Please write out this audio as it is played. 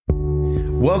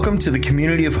Welcome to the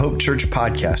Community of Hope Church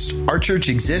podcast. Our church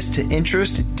exists to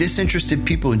interest disinterested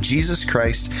people in Jesus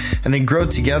Christ and then grow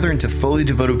together into fully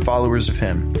devoted followers of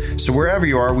Him. So wherever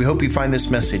you are, we hope you find this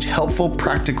message helpful,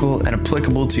 practical, and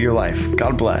applicable to your life.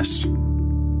 God bless.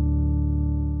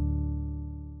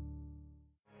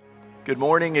 Good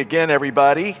morning again,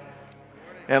 everybody.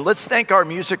 And let's thank our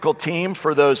musical team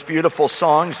for those beautiful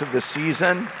songs of the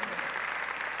season.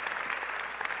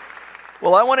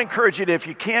 Well, I want to encourage you to, if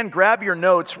you can, grab your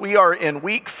notes. We are in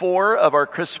week 4 of our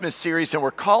Christmas series, and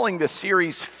we're calling the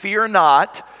series Fear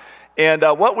Not. And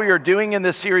what we are doing in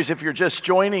this series, if you're just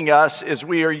joining us, is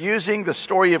we are using the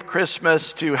story of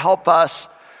Christmas to help us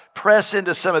press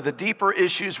into some of the deeper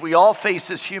issues we all face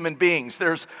as human beings.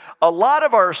 There's a lot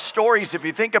of our stories, if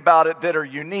you think about it, that are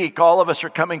unique. All of us are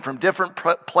coming from different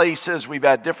places. We've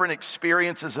had different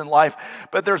experiences in life.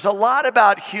 But there's a lot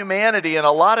about humanity and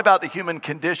a lot about the human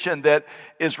condition that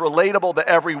is relatable to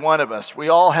every one of us. We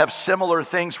all have similar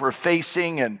things we're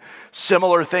facing and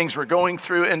similar things we're going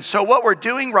through. And so what we're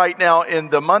doing right now in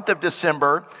the month of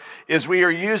December is we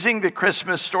are using the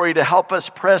Christmas story to help us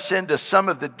press into some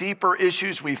of the deeper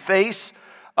issues we face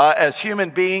as human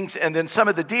beings, and then some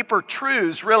of the deeper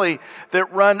truths, really,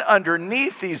 that run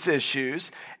underneath these issues.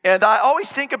 And I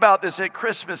always think about this at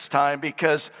Christmas time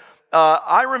because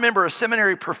I remember a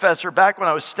seminary professor back when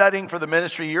I was studying for the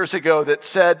ministry years ago that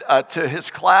said to his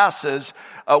classes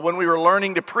when we were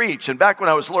learning to preach, and back when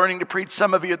I was learning to preach,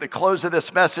 some of you at the close of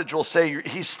this message will say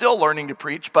he's still learning to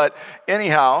preach, but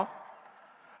anyhow,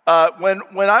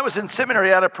 when I was in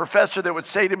seminary, I had a professor that would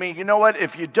say to me, you know what,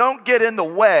 if you don't get in the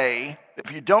way,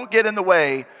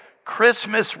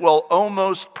 Christmas will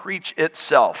almost preach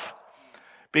itself.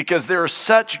 Because there are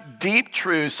such deep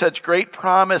truths, such great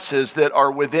promises that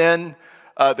are within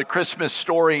the Christmas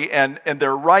story, and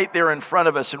they're right there in front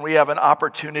of us, and we have an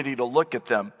opportunity to look at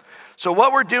them. So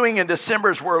what we're doing in December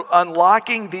is we're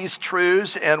unlocking these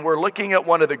truths, and we're looking at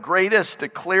one of the greatest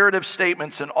declarative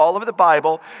statements in all of the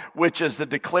Bible, which is the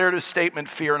declarative statement,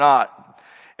 fear not.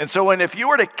 And so if you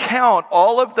were to count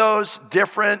all of those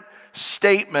different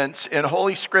statements in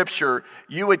Holy Scripture,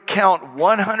 you would count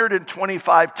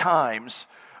 125 times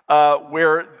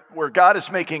where God is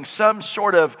making some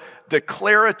sort of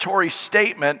declaratory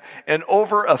statement, and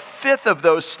over a fifth of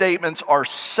those statements are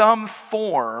some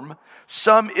form,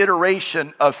 some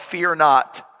iteration of fear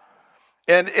not.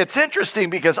 And it's interesting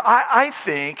because I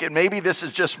think, and maybe this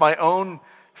is just my own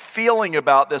feeling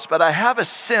about this, but I have a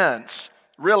sense,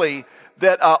 really,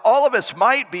 that all of us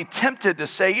might be tempted to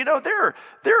say, you know,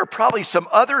 there are probably some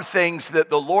other things that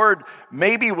the Lord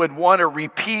maybe would want to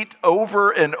repeat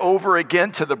over and over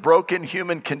again to the broken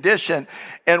human condition.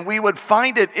 And we would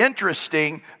find it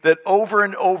interesting that over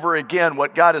and over again,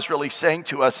 what God is really saying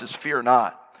to us is fear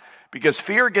not. Because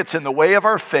fear gets in the way of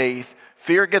our faith.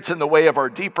 Fear gets in the way of our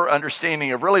deeper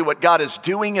understanding of really what God is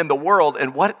doing in the world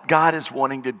and what God is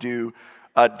wanting to do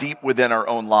deep within our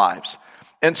own lives.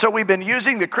 And so we've been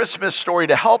using the Christmas story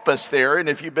to help us there. And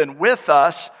if you've been with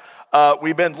us,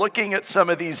 we've been looking at some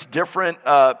of these different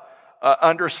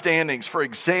understandings. For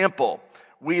example,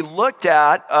 we looked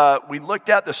at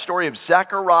the story of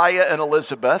Zechariah and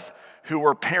Elizabeth, who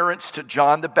were parents to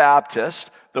John the Baptist,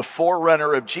 the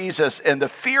forerunner of Jesus. And the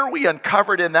fear we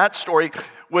uncovered in that story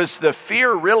was the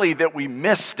fear really that we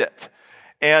missed it.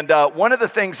 And one of the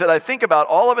things that I think about,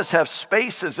 all of us have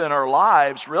spaces in our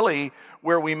lives really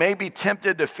where we may be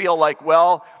tempted to feel like,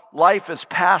 well, life has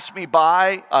passed me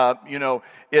by,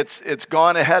 it's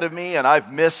gone ahead of me and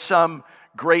I've missed some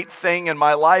great thing in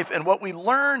my life. And what we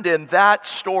learned in that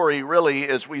story really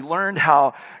is we learned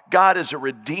how God is a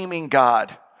redeeming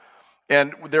God.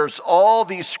 And there's all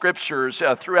these scriptures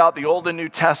throughout the Old and New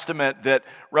Testament that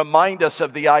remind us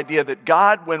of the idea that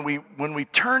God, when we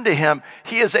turn to Him,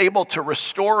 He is able to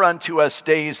restore unto us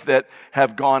days that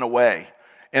have gone away.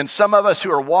 And some of us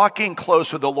who are walking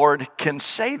close with the Lord can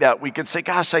say that. We can say,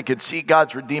 gosh, I could see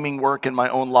God's redeeming work in my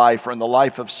own life or in the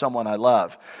life of someone I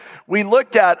love. We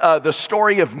looked at the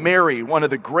story of Mary, one of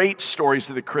the great stories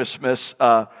of the Christmas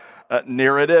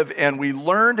narrative. And we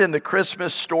learned in the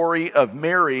Christmas story of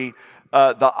Mary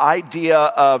the idea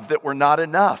of that we're not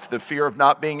enough, the fear of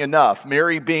not being enough.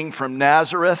 Mary being from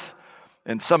Nazareth,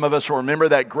 and some of us will remember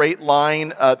that great line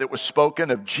that was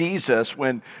spoken of Jesus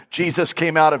when Jesus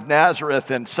came out of Nazareth,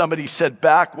 and somebody said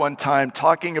back one time,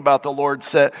 talking about the Lord,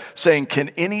 saying, can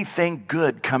anything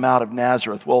good come out of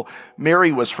Nazareth? Well,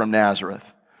 Mary was from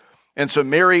Nazareth. And so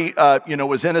Mary,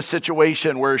 was in a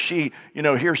situation where she,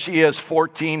 here she is,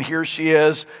 14, here she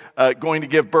is going to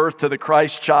give birth to the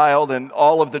Christ child and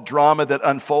all of the drama that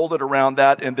unfolded around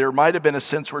that. And there might have been a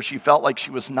sense where she felt like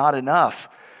she was not enough.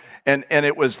 And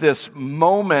it was this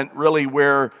moment really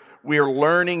where are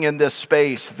learning in this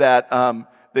space that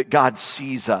God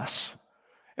sees us.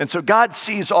 And so God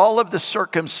sees all of the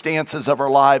circumstances of our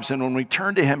lives, and when we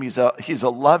turn to him, he's a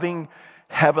loving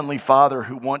Heavenly Father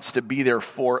who wants to be there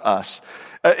for us.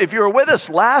 If you were with us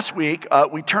last week,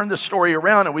 we turned the story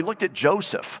around and we looked at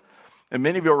Joseph. And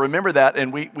many of you will remember that,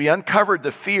 and we uncovered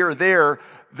the fear there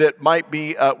that might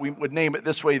be, we would name it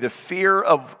this way, the fear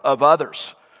of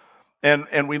others.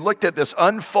 And we looked at this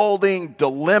unfolding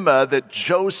dilemma that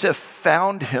Joseph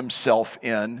found himself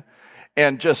in,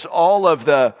 and just all of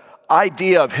the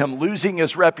idea of him losing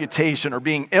his reputation or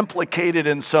being implicated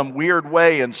in some weird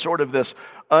way in sort of this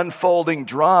unfolding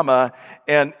drama.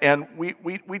 And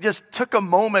we just took a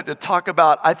moment to talk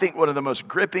about, I think, one of the most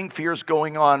gripping fears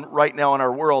going on right now in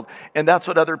our world, and that's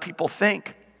what other people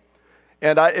think.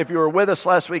 And if you were with us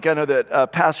last week, I know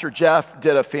that Pastor Jeff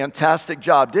did a fantastic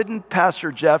job. Didn't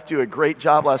Pastor Jeff do a great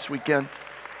job last weekend?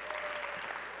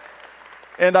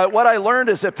 And what I learned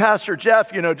is that Pastor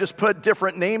Jeff, just put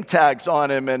different name tags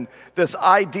on him, and this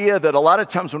idea that a lot of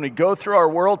times when we go through our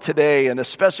world today, and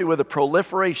especially with the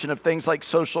proliferation of things like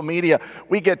social media,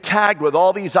 we get tagged with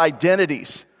all these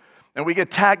identities, and we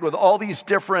get tagged with all these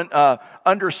different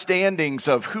understandings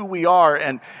of who we are.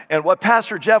 And what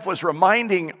Pastor Jeff was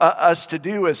reminding us to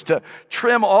do is to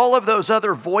trim all of those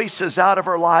other voices out of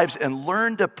our lives and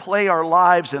learn to play our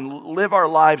lives and live our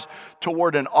lives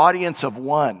toward an audience of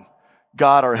one.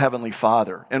 God, our Heavenly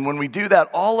Father. And when we do that,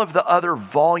 all of the other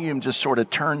volume just sort of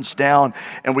turns down,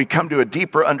 and we come to a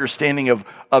deeper understanding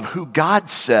of who God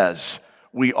says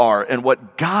we are and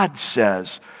what God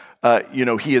says,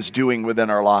 He is doing within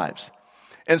our lives.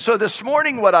 And so this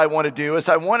morning, what I want to do is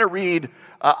I want to read,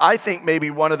 I think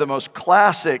maybe one of the most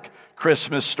classic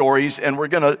Christmas stories, and we're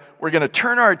gonna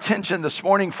turn our attention this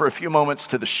morning for a few moments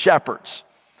to the shepherds.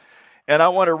 And I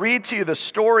want to read to you the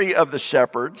story of the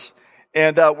shepherds.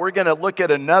 And we're going to look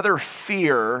at another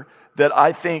fear that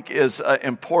I think is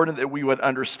important that we would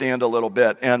understand a little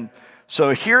bit. And so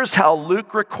here's how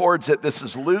Luke records it. This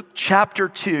is Luke chapter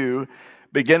 2,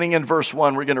 beginning in verse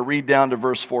 1. We're going to read down to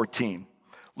verse 14.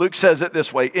 Luke says it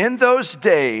this way. In those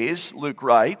days, Luke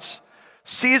writes,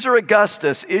 Caesar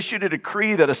Augustus issued a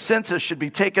decree that a census should be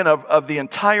taken of the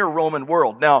entire Roman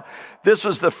world. Now, this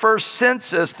was the first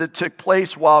census that took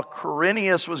place while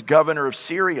Quirinius was governor of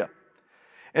Syria.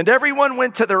 And everyone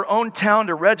went to their own town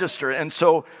to register. And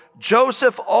so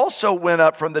Joseph also went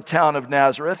up from the town of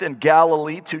Nazareth in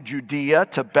Galilee to Judea,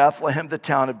 to Bethlehem, the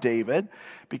town of David,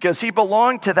 because he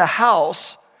belonged to the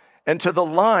house and to the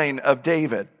line of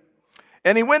David.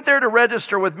 And he went there to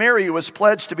register with Mary, who was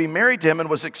pledged to be married to him and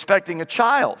was expecting a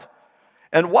child.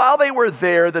 And while they were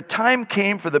there, the time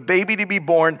came for the baby to be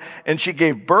born, and she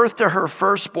gave birth to her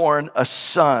firstborn, a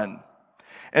son.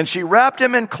 And she wrapped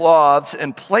him in cloths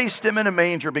and placed him in a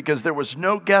manger because there was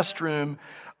no guest room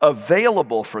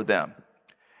available for them.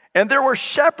 And there were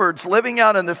shepherds living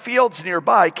out in the fields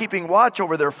nearby, keeping watch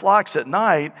over their flocks at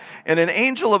night. And an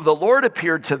angel of the Lord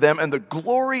appeared to them, and the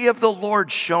glory of the Lord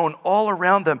shone all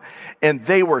around them, and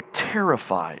they were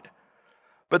terrified.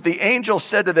 But the angel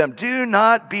said to them, "Do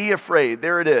not be afraid."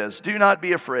 There it is. Do not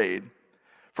be afraid.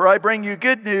 For I bring you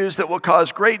good news that will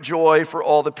cause great joy for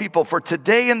all the people. For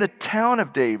today in the town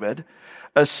of David,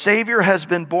 a Savior has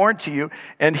been born to you,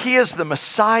 and he is the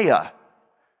Messiah.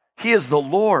 He is the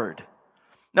Lord.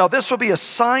 Now this will be a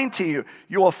sign to you.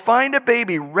 You will find a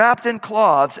baby wrapped in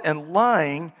cloths and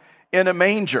lying in a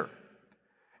manger.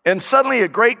 And suddenly a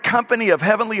great company of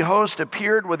heavenly hosts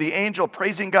appeared with the angel,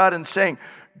 praising God and saying,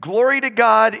 "Glory to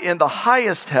God in the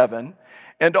highest heaven,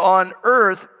 and on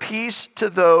earth, peace to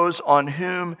those on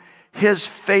whom his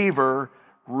favor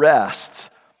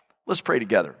rests." Let's pray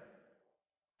together.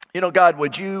 God,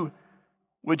 would you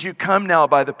come now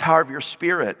by the power of your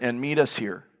Spirit and meet us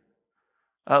here?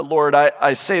 Lord,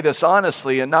 I say this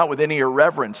honestly and not with any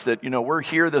irreverence that, we're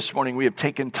here this morning. We have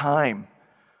taken time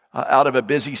out of a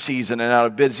busy season and out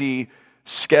of busy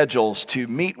schedules to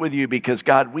meet with you because,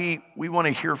 God, we want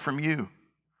to hear from you.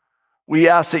 We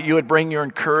ask that you would bring your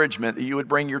encouragement, that you would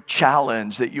bring your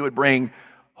challenge, that you would bring,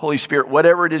 Holy Spirit,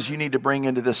 whatever it is you need to bring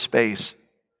into this space,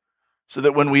 so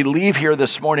that when we leave here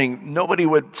this morning, nobody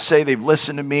would say they've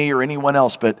listened to me or anyone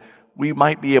else, but we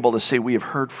might be able to say we have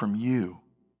heard from you.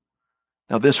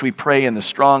 Now this we pray in the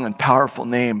strong and powerful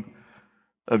name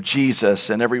of Jesus,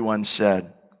 and everyone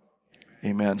said,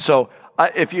 amen. So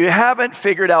if you haven't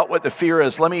figured out what the fear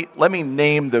is, let me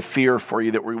name the fear for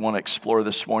you that we want to explore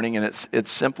this morning, and it's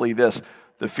simply this: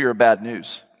 the fear of bad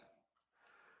news.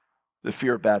 The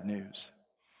fear of bad news.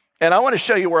 And I want to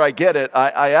show you where I get it.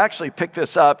 I actually picked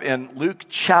this up in Luke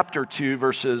chapter 2,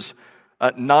 verses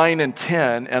 9 and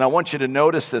 10, and I want you to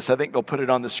notice this. I think they'll put it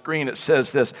on the screen. It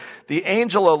says this: the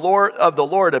angel of the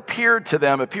Lord appeared to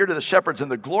the shepherds, and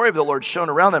the glory of the Lord shone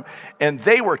around them, and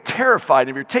they were terrified.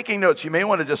 If you're taking notes, you may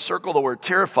want to just circle the word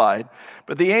terrified.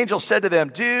 But the angel said to them,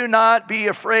 "Do not be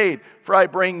afraid, for I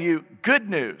bring you good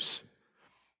news."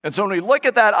 And so when we look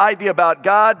at that idea about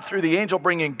God through the angel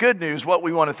bringing good news, what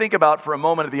we want to think about for a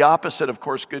moment of the opposite, of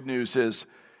course, good news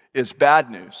is bad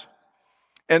news.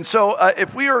 And so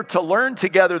if we are to learn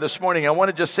together this morning, I want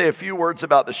to just say a few words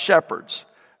about the shepherds.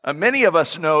 Many of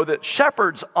us know that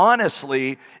shepherds,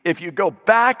 honestly, if you go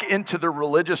back into the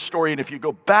religious story and if you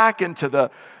go back into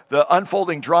the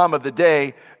unfolding drama of the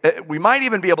day, we might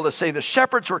even be able to say the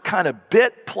shepherds were kind of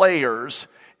bit players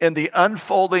in the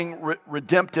unfolding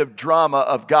redemptive drama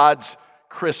of God's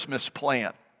Christmas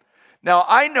plan. Now,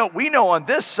 we know on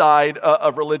this side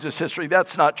of religious history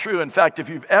that's not true. In fact, if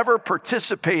you've ever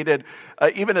participated,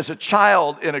 even as a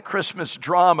child, in a Christmas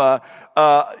drama,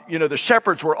 the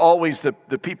shepherds were always the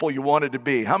people you wanted to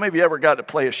be. How many of you ever got to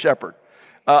play a shepherd?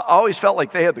 I always felt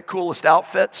like they had the coolest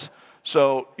outfits.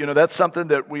 So, that's something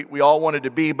that we all wanted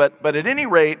to be. But at any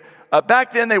rate,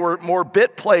 back then they were more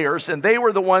bit players, and they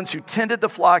were the ones who tended the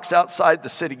flocks outside the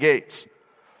city gates.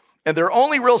 And their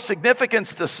only real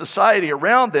significance to society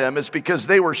around them is because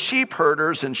they were sheep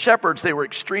herders and shepherds,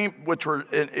 which were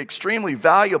extremely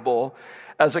valuable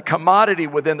as a commodity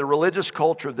within the religious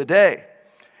culture of the day.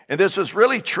 And this was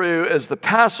really true as the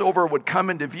Passover would come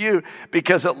into view,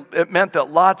 because it meant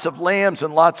that lots of lambs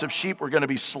and lots of sheep were going to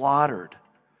be slaughtered.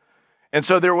 And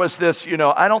so there was this,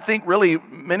 I don't think really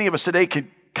many of us today could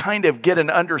kind of get an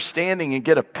understanding and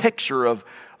get a picture of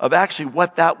actually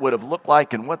what that would have looked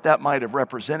like and what that might have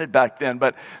represented back then.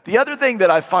 But the other thing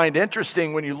that I find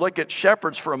interesting when you look at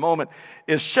shepherds for a moment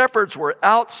is shepherds were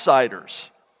outsiders.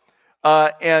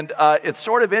 And it's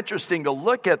sort of interesting to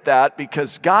look at that,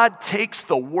 because God takes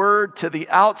the word to the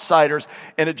outsiders,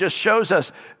 and it just shows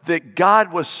us that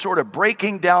God was sort of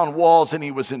breaking down walls and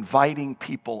he was inviting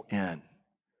people in.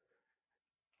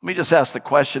 Let me just ask the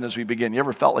question as we begin. You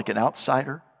ever felt like an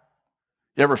outsider?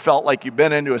 You ever felt like you've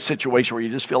been into a situation where you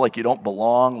just feel like you don't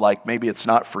belong, like maybe it's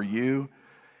not for you?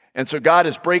 And so God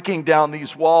is breaking down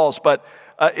these walls. But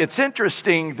it's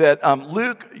interesting that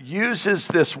Luke uses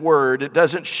this word. It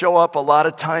doesn't show up a lot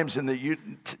of times in the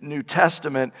New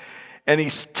Testament. And he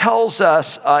tells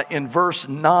us in verse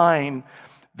 9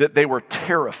 that they were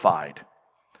terrified.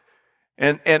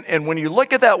 And when you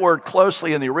look at that word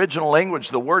closely in the original language,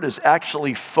 the word is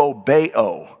actually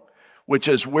phobeo, which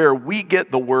is where we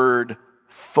get the word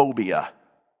phobia.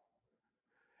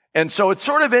 And so it's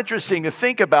sort of interesting to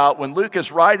think about when Luke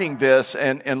is writing this,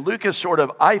 and Luke is sort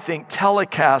of, I think,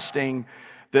 telecasting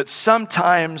that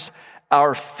sometimes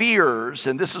our fears,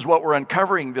 and this is what we're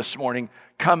uncovering this morning,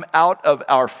 come out of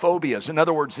our phobias. In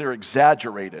other words, they're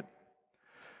exaggerated.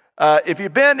 If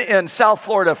you've been in South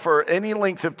Florida for any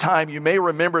length of time, you may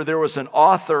remember there was an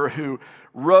author who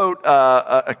wrote,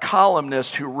 a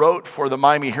columnist who wrote for the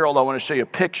Miami Herald. I want to show you a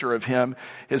picture of him.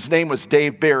 His name was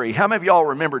Dave Barry. How many of y'all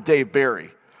remember Dave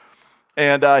Barry?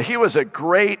 And he was a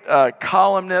great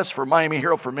columnist for Miami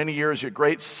Herald for many years, a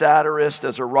great satirist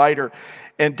as a writer.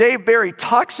 And Dave Barry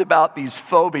talks about these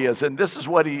phobias, and this is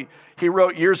what he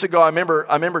wrote years ago. I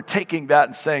remember taking that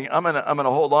and saying, I'm gonna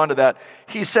hold on to that.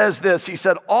 He says this. He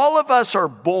said, all of us are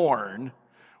born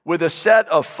with a set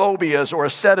of phobias or a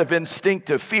set of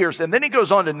instinctive fears. And then he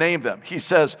goes on to name them. He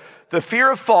says, the fear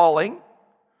of falling,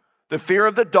 the fear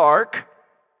of the dark,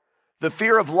 the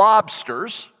fear of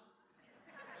lobsters,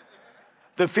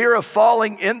 the fear of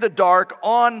falling in the dark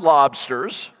on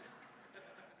lobsters,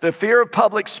 the fear of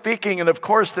public speaking, and of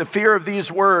course the fear of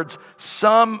these words,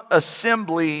 some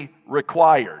assembly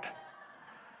required.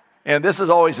 And this is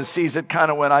always a season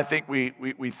kind of when I think we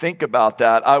think about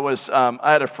that. I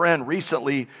had a friend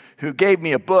recently who gave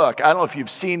me a book. I don't know if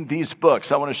you've seen these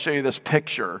books. I want to show you this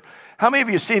picture. How many of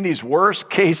you have seen these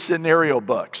worst case scenario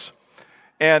books?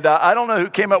 And I don't know who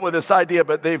came up with this idea,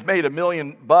 but they've made $1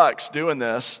 million doing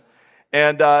this.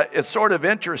 And it's sort of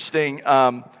interesting.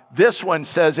 This one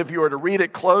says, if you were to read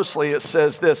it closely, it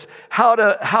says this: how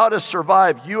to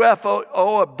survive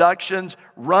UFO abductions,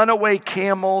 runaway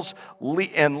camels,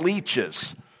 and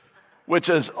leeches, which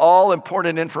is all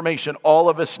important information all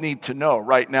of us need to know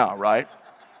right now, right?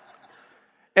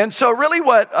 And so really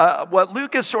what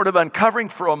Luke is sort of uncovering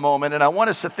for a moment, and I want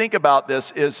us to think about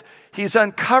this, is he's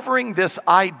uncovering this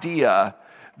idea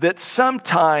that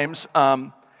sometimes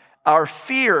our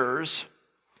fears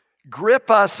grip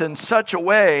us in such a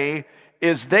way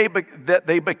that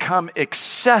they become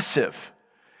excessive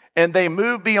and they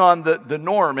move beyond the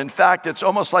norm. In fact, it's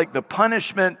almost like the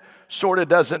punishment sort of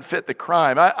doesn't fit the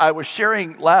crime. I was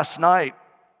sharing last night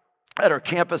at our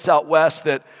campus out west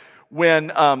that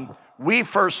when we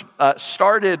first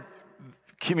started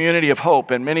Community of Hope,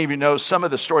 and many of you know some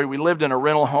of the story. We lived in a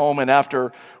rental home, and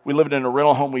after we lived in a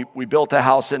rental home, we built a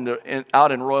house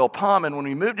out in Royal Palm, and when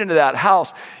we moved into that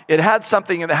house, it had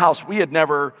something in the house we had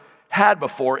never had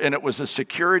before, and it was a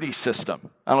security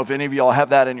system. I don't know if any of y'all have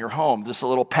that in your home. Just a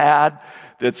little pad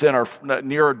that's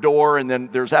near our door, and then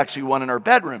there's actually one in our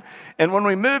bedroom. And when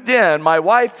we moved in, my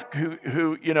wife,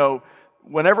 who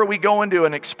whenever we go into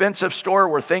an expensive store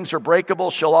where things are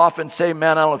breakable, she'll often say,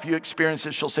 man, I don't know if you experience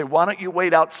this, she'll say, why don't you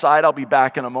wait outside? I'll be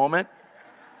back in a moment.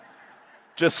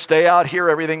 Just stay out here,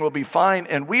 everything will be fine.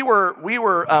 And we were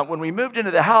when we moved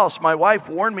into the house, my wife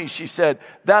warned me, she said,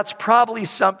 that's probably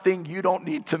something you don't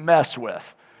need to mess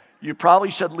with. You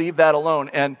probably should leave that alone.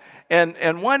 And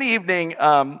one evening,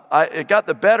 it got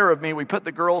the better of me. We put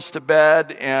the girls to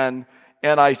bed, and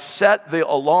I set the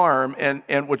alarm,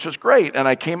 and which was great. And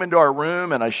I came into our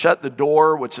room, and I shut the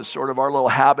door, which is sort of our little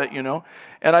habit,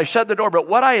 And I shut the door. But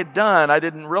what I had done, I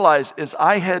didn't realize, is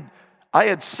I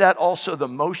had set also the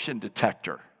motion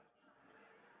detector.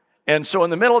 And so in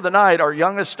the middle of the night, our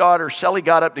youngest daughter, Shelly,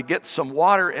 got up to get some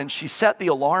water, and she set the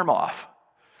alarm off.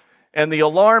 And the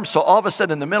alarm, so all of a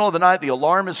sudden in the middle of the night, the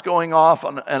alarm is going off,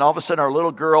 and all of a sudden our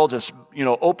little girl just,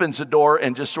 opens the door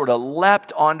and just sort of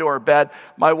leapt onto our bed.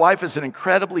 My wife is an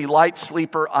incredibly light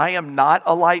sleeper. I am not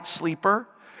a light sleeper.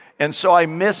 And so I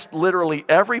missed literally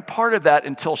every part of that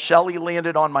until Shelly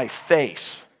landed on my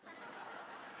face.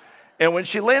 And when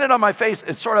she landed on my face,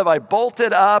 it's sort of, I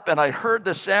bolted up and I heard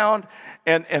the sound,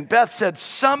 and Beth said,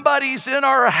 somebody's in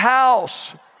our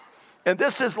house. And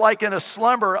this is like in a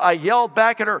slumber. I yelled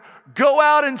back at her, go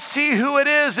out and see who it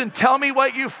is and tell me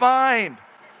what you find.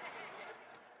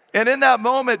 And in that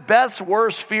moment, Beth's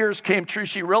worst fears came true.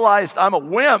 She realized I'm a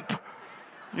wimp,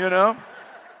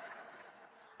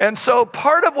 And so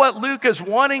part of what Luke is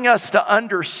wanting us to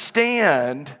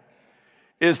understand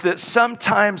is that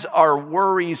sometimes our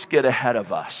worries get ahead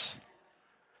of us.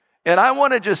 And I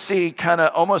want to just see, kind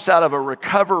of almost out of a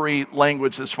recovery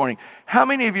language this morning, how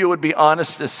many of you would be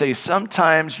honest to say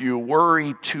sometimes you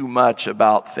worry too much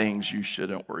about things you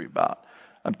shouldn't worry about?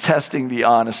 I'm testing the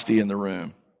honesty in the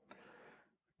room.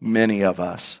 Many of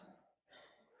us.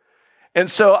 And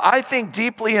so I think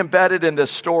deeply embedded in this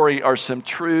story are some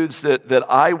truths that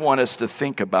I want us to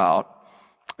think about,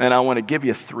 and I want to give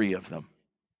you 3 of them.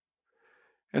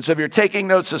 And so if you're taking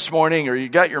notes this morning or you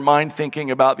got your mind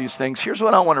thinking about these things, here's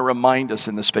what I want to remind us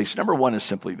in this space. Number 1 is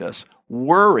simply this.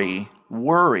 Worry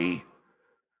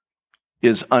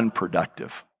is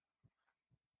unproductive.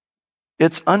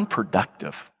 It's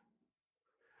unproductive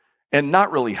and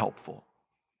not really helpful.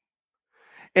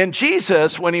 And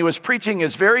Jesus, when he was preaching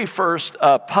his very first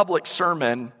public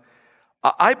sermon,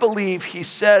 I believe he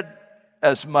said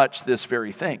as much this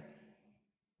very thing.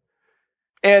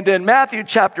 And in Matthew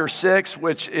chapter 6,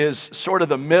 which is sort of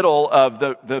the middle of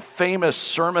the famous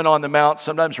Sermon on the Mount,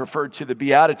 sometimes referred to the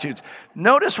Beatitudes,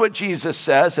 notice what Jesus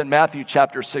says in Matthew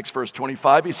chapter 6, verse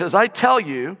 25. He says, I tell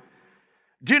you,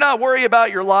 do not worry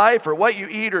about your life or what you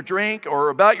eat or drink or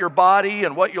about your body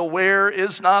and what you'll wear.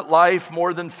 Is not life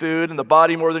more than food and the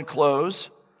body more than clothes?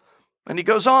 And he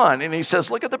goes on and he says,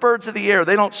 look at the birds of the air.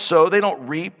 They don't sow, they don't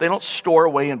reap, they don't store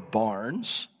away in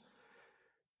barns.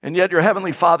 And yet your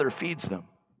heavenly Father feeds them.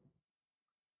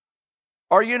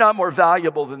 Are you not more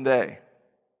valuable than they?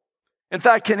 In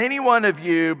fact, can any one of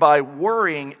you, by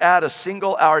worrying, add a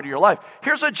single hour to your life?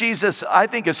 Here's what Jesus, I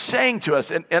think, is saying to us,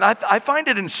 and I find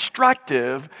it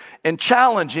instructive and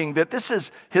challenging that this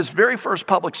is his very first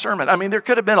public sermon. I mean, there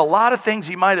could have been a lot of things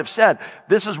he might have said.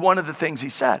 This is one of the things he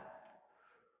said.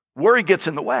 Worry gets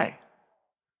in the way.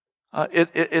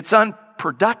 It's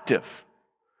unproductive.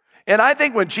 And I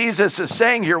think what Jesus is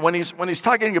saying here, when he's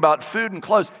talking about food and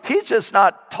clothes, he's just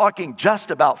not talking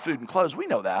just about food and clothes. We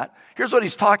know that. Here's what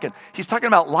he's talking. He's talking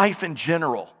about life in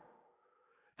general.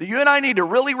 That you and I need to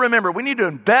really remember, we need to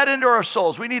embed into our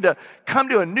souls, we need to come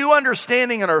to a new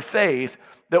understanding in our faith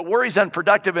that worry's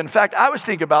unproductive. In fact, I was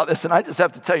thinking about this, and I just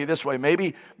have to tell you this way.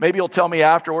 Maybe you'll tell me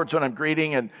afterwards when I'm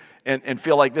greeting and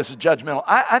feel like this is judgmental.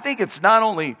 I think it's not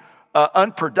only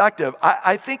unproductive,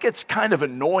 I think it's kind of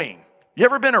annoying. You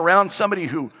ever been around somebody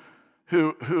who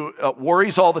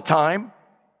worries all the time?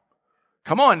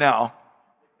 Come on now.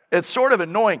 It's sort of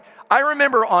annoying. I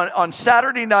remember on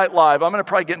Saturday Night Live, I'm going to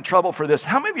probably get in trouble for this.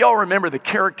 How many of y'all remember the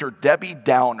character Debbie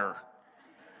Downer?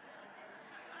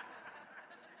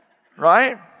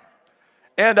 Right?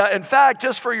 And in fact,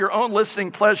 just for your own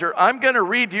listening pleasure, I'm going to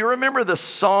read. Do you remember the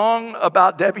song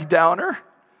about Debbie Downer?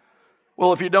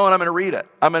 Well, if you don't, I'm going to read it.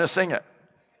 I'm going to sing it.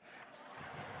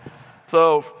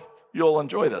 So You'll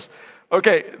enjoy this.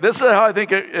 Okay, this is how I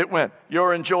think it went.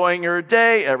 You're enjoying your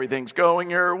day, everything's going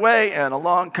your way, and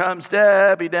along comes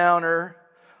Debbie Downer,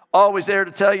 always there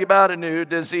to tell you about a new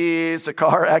disease, a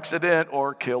car accident,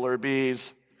 or killer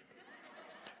bees.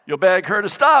 You'll beg her to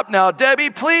stop now, Debbie,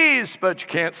 please, but you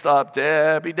can't stop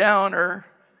Debbie Downer.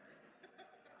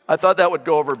 I thought that would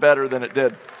go over better than it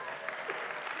did.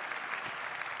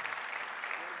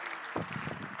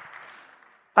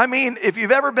 I mean, if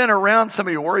you've ever been around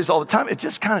somebody who worries all the time, it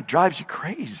just kind of drives you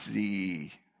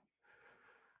crazy.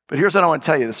 But here's what I want to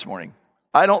tell you this morning.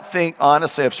 I don't think,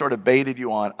 honestly, I've sort of baited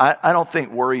you on. I don't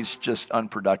think worry's just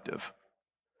unproductive.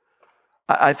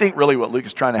 I think really what Luke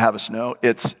is trying to have us know,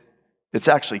 it's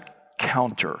actually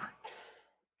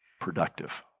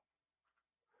counterproductive.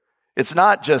 It's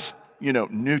not just,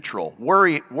 neutral.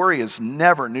 Worry is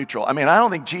never neutral. I mean, I don't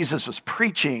think Jesus was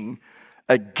preaching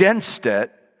against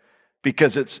it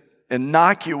because it's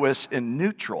innocuous and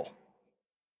neutral.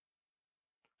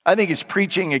 I think he's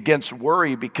preaching against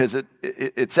worry because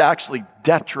it's actually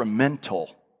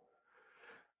detrimental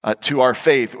to our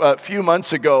faith. A few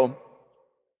months ago,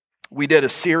 we did a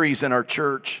series in our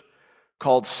church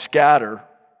called Scatter.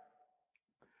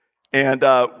 And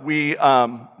we,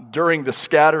 during the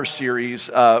Scatter series,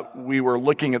 we were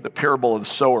looking at the parable of the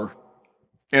sower.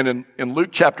 And in Luke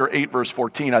chapter 8, verse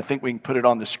 14, I think we can put it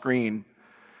on the screen.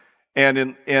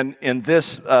 And in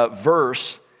this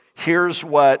verse, here's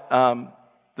what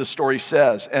the story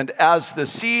says. And as the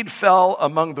seed fell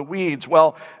among the weeds,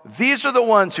 well, these are the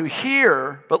ones who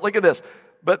hear, but look at this.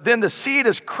 But then the seed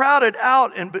is crowded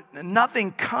out and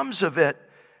nothing comes of it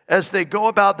as they go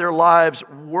about their lives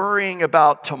worrying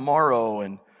about tomorrow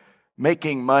and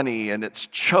making money, and it's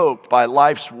choked by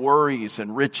life's worries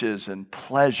and riches and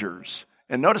pleasures.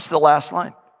 And notice the last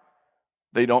line.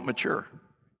 They don't mature.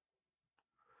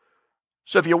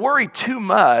 So if you worry too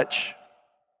much,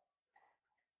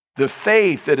 the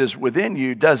faith that is within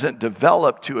you doesn't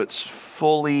develop to its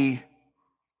fully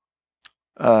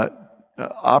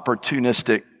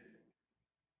opportunistic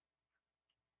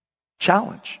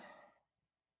challenge.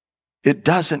 It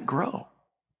doesn't grow.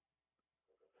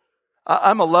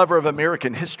 I'm a lover of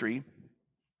American history,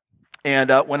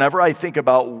 and whenever I think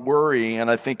about worry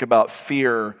and I think about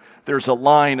fear, there's a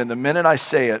line, and the minute I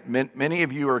say it, many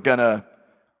of you are gonna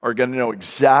know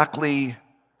exactly,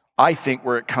 I think,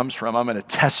 where it comes from. I'm gonna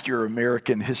test your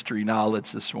American history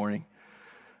knowledge this morning.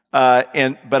 But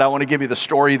I want to give you the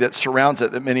story that surrounds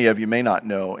it that many of you may not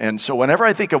know. And so whenever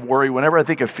I think of worry, whenever I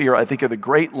think of fear, I think of the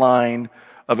great line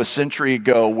of a century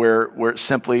ago where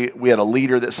simply we had a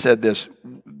leader that said this: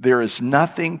 there is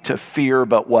nothing to fear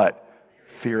but what?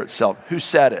 Fear itself. Who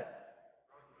said it?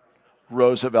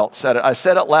 Roosevelt said it. I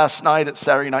said it last night at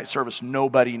Saturday night service.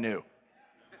 Nobody knew.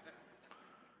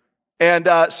 And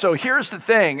so here's the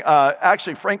thing.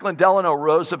 Actually, Franklin Delano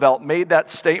Roosevelt made that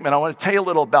statement. I want to tell you a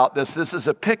little about this. This is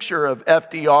a picture of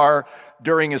FDR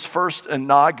during his first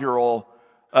inaugural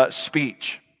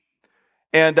speech.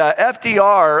 And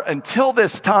FDR, until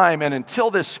this time and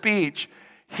until this speech,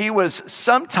 he was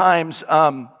sometimes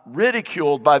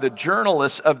ridiculed by the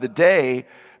journalists of the day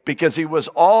because he was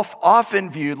often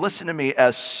viewed, listen to me,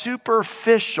 as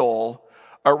superficial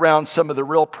around some of the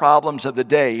real problems of the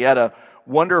day. He had a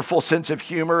wonderful sense of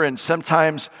humor, and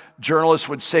sometimes journalists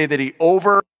would say that he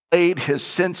overlaid his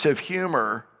sense of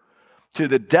humor to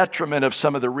the detriment of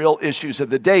some of the real issues of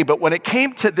the day. But when it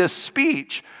came to this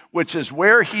speech, which is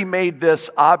where he made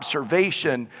this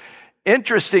observation,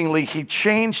 interestingly, he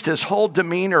changed his whole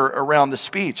demeanor around the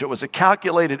speech. It was a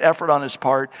calculated effort on his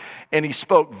part, and he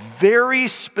spoke very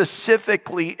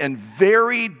specifically and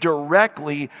very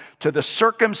directly to the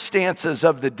circumstances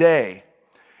of the day.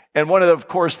 And one of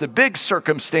course, the big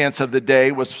circumstance of the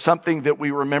day was something that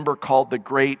we remember called the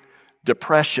Great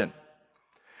Depression.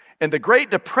 And the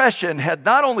Great Depression had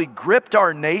not only gripped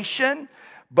our nation,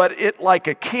 but it, like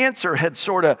a cancer, had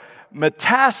sort of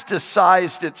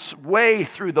metastasized its way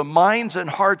through the minds and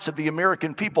hearts of the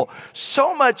American people.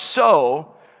 So much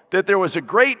so that there was a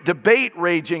great debate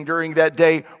raging during that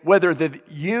day whether the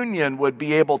Union would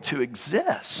be able to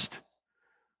exist,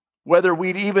 whether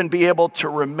we'd even be able to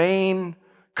remain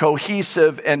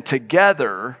cohesive and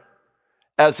together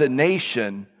as a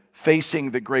nation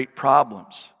facing the great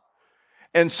problems.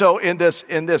 And so in this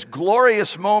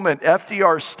glorious moment,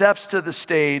 FDR steps to the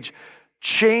stage,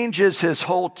 changes his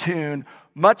whole tune,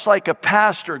 much like a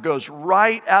pastor goes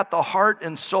right at the heart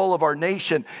and soul of our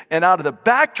nation. And out of the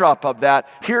backdrop of that,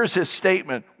 here's his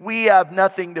statement: we have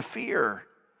nothing to fear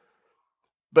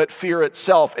but fear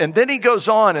itself. And then he goes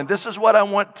on, and this is what I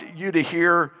want you to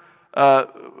hear,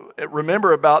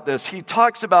 remember about this. He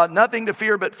talks about nothing to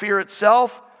fear but fear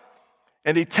itself.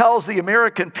 And he tells the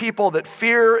American people that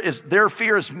their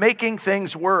fear is making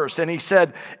things worse. And he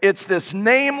said, it's this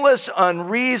nameless,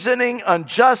 unreasoning,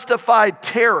 unjustified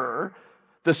terror,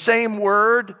 the same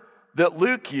word that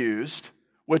Luke used,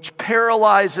 which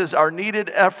paralyzes our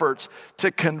needed efforts to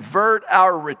convert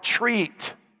our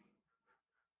retreat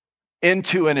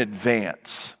into an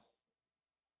advance.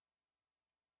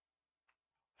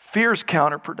 Fear's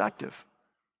counterproductive.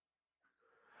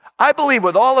 I believe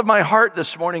with all of my heart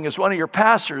this morning as one of your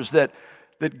pastors that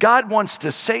God wants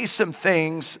to say some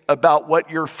things about what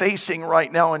you're facing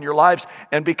right now in your lives.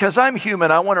 And because I'm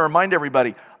human, I want to remind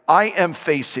everybody, I am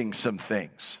facing some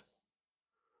things.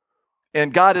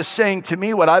 And God is saying to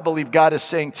me what I believe God is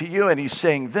saying to you, and He's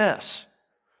saying this.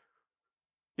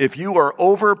 If you are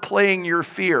overplaying your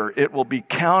fear, it will be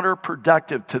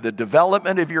counterproductive to the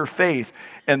development of your faith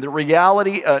and the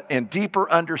reality and deeper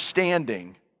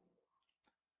understanding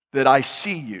that I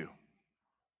see you,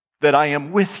 that I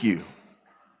am with you,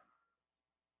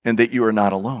 and that you are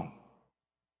not alone.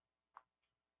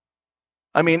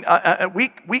 I mean,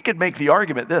 we could make the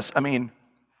argument this. I mean,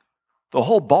 the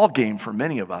whole ball game for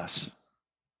many of us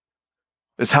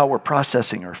is how we're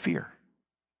processing our fear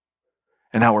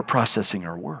and how we're processing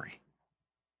our worry.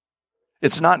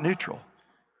 It's not neutral.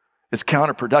 It's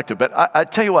counterproductive. But I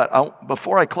tell you what,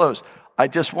 before I close, I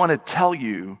just want to tell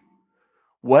you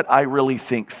what I really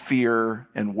think fear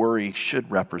and worry should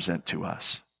represent to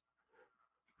us.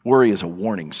 Worry is a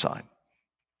warning sign.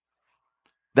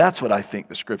 That's what I think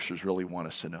the scriptures really want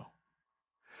us to know.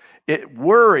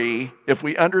 Worry, if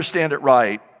we understand it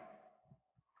right,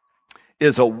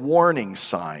 is a warning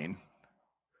sign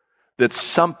that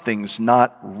something's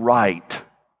not right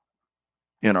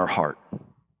in our heart. A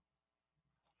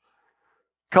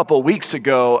couple of weeks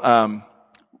ago,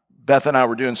 Beth and I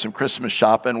were doing some Christmas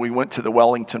shopping. We went to the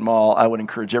Wellington Mall. I would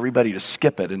encourage everybody to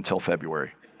skip it until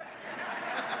February.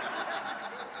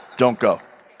 Don't go.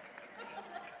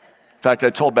 In fact, I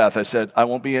told Beth, I said, I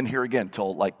won't be in here again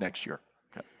until like next year.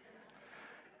 Okay.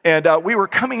 And we were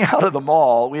coming out of the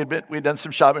mall. We had done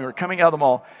some shopping. We were coming out of the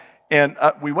mall. And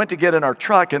we went to get in our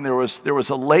truck, and there was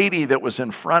a lady that was in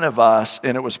front of us,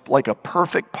 and it was like a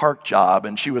perfect park job,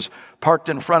 and she was parked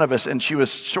in front of us, and she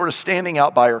was sort of standing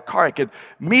out by her car. I could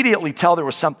immediately tell there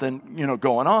was something,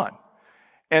 going on.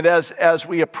 And as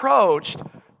we approached,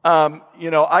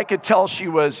 I could tell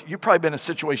you've probably been in a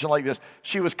situation like this,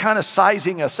 she was kind of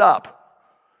sizing us up.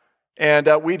 And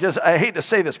I hate to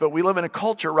say this, but we live in a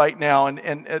culture right now,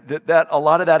 and that a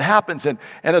lot of that happens. And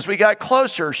as we got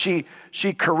closer, she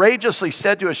courageously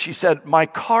said to us, she said, "My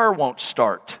car won't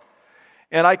start."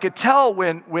 And I could tell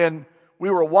when we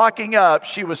were walking up,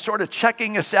 she was sort of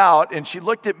checking us out, and she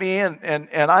looked at me, and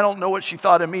I don't know what she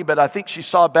thought of me, but I think she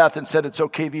saw Beth and said, "It's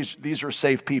okay, these are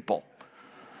safe people."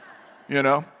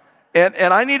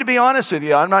 And I need to be honest with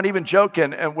you, I'm not even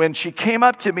joking. And when she came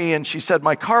up to me and she said,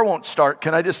 "My car won't start,"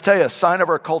 can I just tell you, a sign of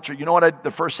our culture, you know what the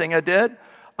first thing I did?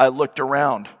 I looked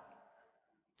around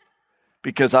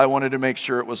because I wanted to make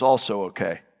sure it was also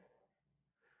okay.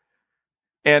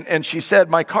 And she said,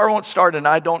 "My car won't start and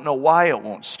I don't know why it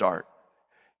won't start."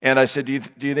 And I said, do you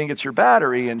think it's your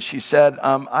battery? And she said,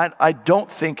 I don't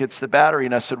think it's the battery.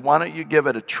 And I said, "Why don't you give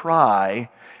it a try?"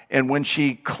 And when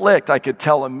she clicked, I could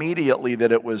tell immediately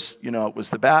that it was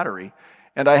the battery.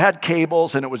 And I had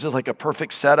cables, and it was just like a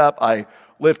perfect setup. I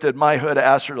lifted my hood,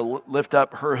 asked her to lift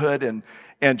up her hood, and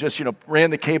just,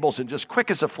 ran the cables, and just quick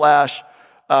as a flash,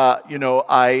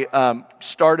 I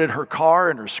started her car,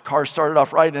 and her car started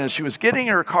off right. And as she was getting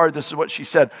in her car, this is what she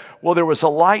said: "Well, there was a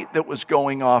light that was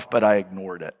going off, but I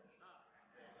ignored it."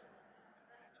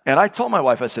 And I told my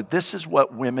wife, I said, "This is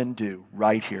what women do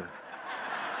right here."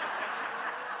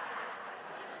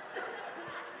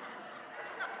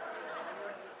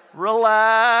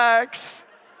 Relax.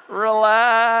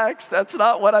 That's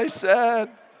not what I said.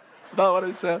 It's not what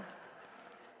I said.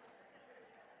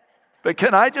 But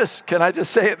can I just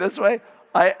say it this way?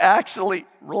 I actually,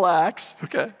 relax,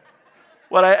 okay?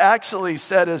 What I actually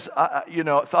said is,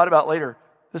 thought about later,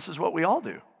 this is what we all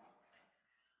do.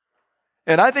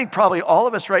 And I think probably all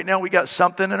of us right now, we got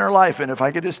something in our life. And if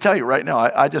I could just tell you right now,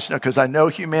 I just know, because I know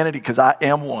humanity, because I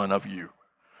am one of you.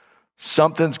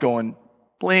 Something's going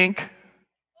blink,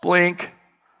 blink,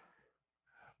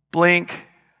 blink.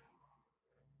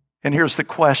 And here's the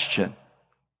question.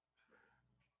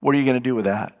 What are you going to do with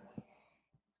that?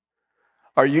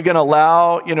 Are you going to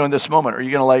allow, in this moment, are you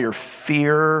going to allow your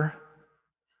fear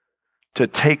to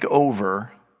take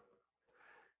over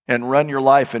and run your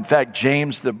life? In fact,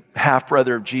 James, the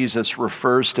half-brother of Jesus,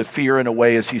 refers to fear in a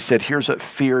way as he said, here's what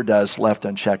fear does left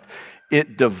unchecked.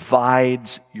 It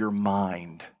divides your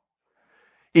mind.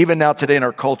 Even now today in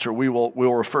our culture, we'll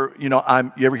refer, you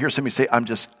ever hear somebody say, I'm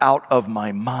just out of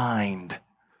my mind?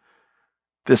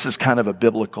 This is kind of a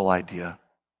biblical idea.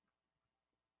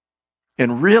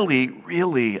 And really,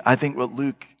 really, I think what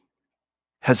Luke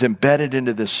has embedded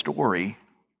into this story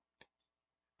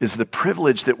is the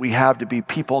privilege that we have to be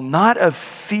people not of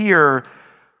fear,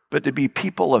 but to be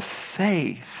people of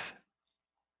faith.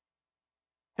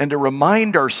 And to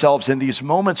remind ourselves in these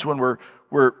moments when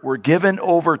we're given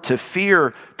over to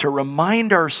fear, to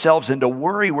remind ourselves and to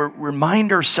worry,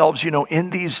 remind ourselves, in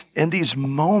these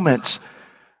moments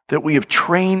that we have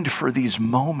trained for these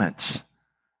moments.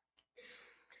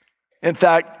 In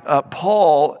fact,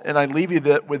 Paul, and I leave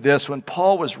you with this, when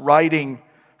Paul was writing,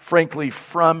 frankly,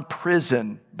 from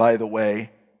prison, by the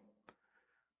way,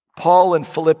 Paul in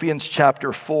Philippians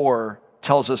chapter 4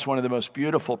 tells us one of the most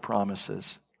beautiful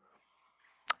promises.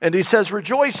 And he says,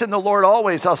 rejoice in the Lord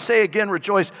always. I'll say again,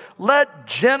 rejoice. Let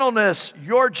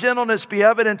your gentleness be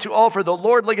evident to all, for the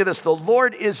Lord, look at this, the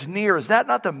Lord is near. Is that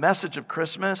not the message of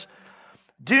Christmas?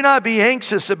 Do not be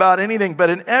anxious about anything,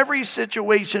 but in every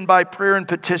situation by prayer and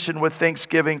petition with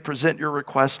thanksgiving, present your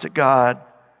requests to God.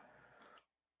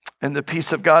 And the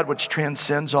peace of God, which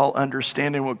transcends all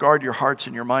understanding, will guard your hearts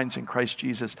and your minds in Christ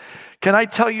Jesus. Can I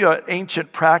tell you an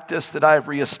ancient practice that I have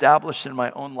reestablished in my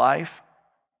own life?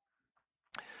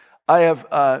 I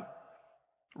have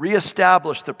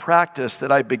reestablished the practice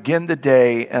that I begin the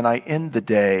day and I end the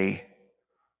day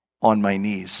on my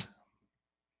knees.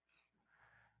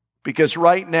 Because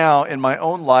right now in my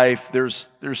own life, there's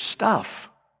stuff.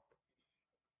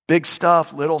 Big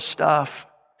stuff, little stuff.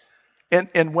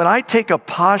 And when I take a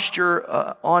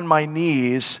posture on my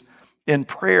knees in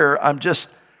prayer, I'm just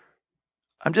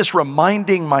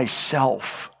reminding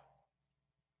myself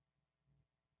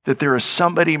that there is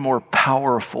somebody more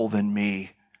powerful than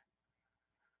me,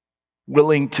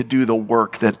 willing to do the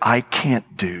work that I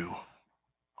can't do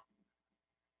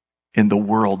in the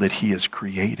world that He has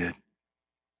created.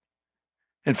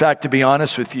 In fact, to be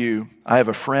honest with you, I have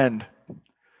a friend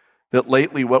that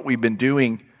lately what we've been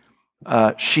doing,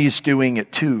 she's doing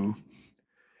it too,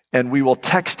 and we will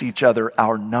text each other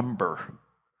our number.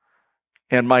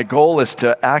 And my goal is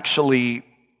to actually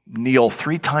kneel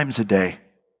 3 times a day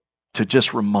to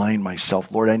just remind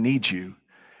myself, Lord, I need you.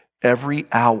 Every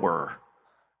hour,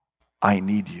 I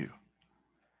need you.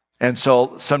 And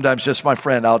so sometimes just my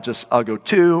friend, I'll go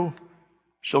 2,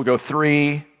 she'll go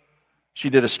 3. She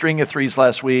did a string of 3s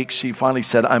last week. She finally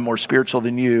said, I'm more spiritual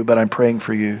than you, but I'm praying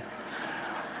for you.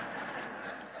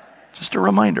 Just a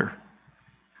reminder.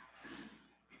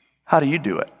 How do you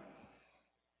do it?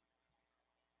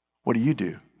 What do you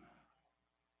do?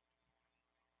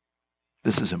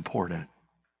 This is important.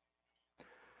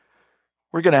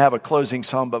 We're going to have a closing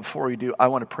song, but before we do, I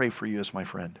want to pray for you as my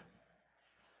friend.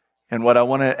 And what I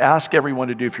want to ask everyone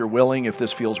to do, if you're willing, if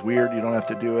this feels weird, you don't have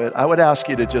to do it. I would ask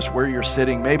you to just, where you're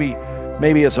sitting, maybe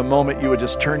as a moment you would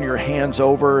just turn your hands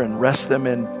over and rest them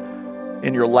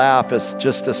in your lap as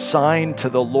just a sign to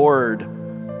the Lord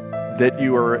that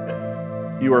you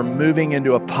are moving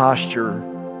into a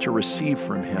posture to receive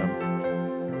from Him.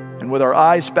 And with our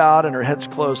eyes bowed and our heads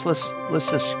closed, let's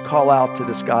just call out to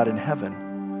this God in heaven.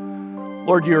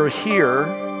 Lord, you're here.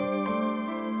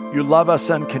 You love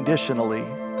us unconditionally.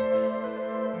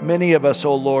 Many of us,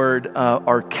 oh Lord,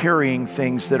 are carrying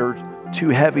things that are too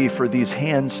heavy for these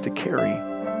hands to carry.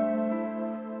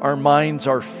 Our minds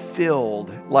are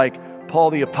filled, like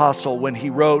Paul the Apostle, when he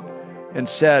wrote and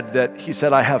said that, he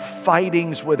said, I have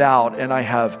fightings without and I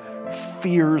have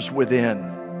fears within.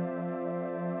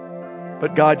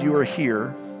 But God, you are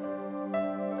here.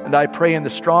 And I pray in the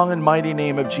strong and mighty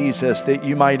name of Jesus that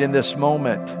you might in this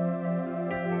moment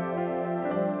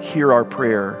hear our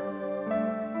prayer.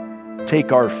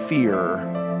 Take our fear,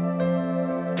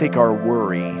 take our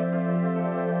worry,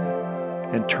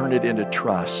 and turn it into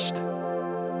trust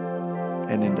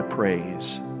and into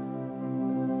praise.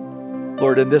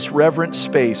 Lord, in this reverent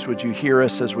space, would you hear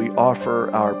us as we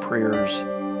offer our prayers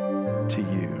to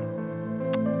you?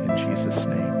 In Jesus'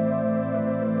 name.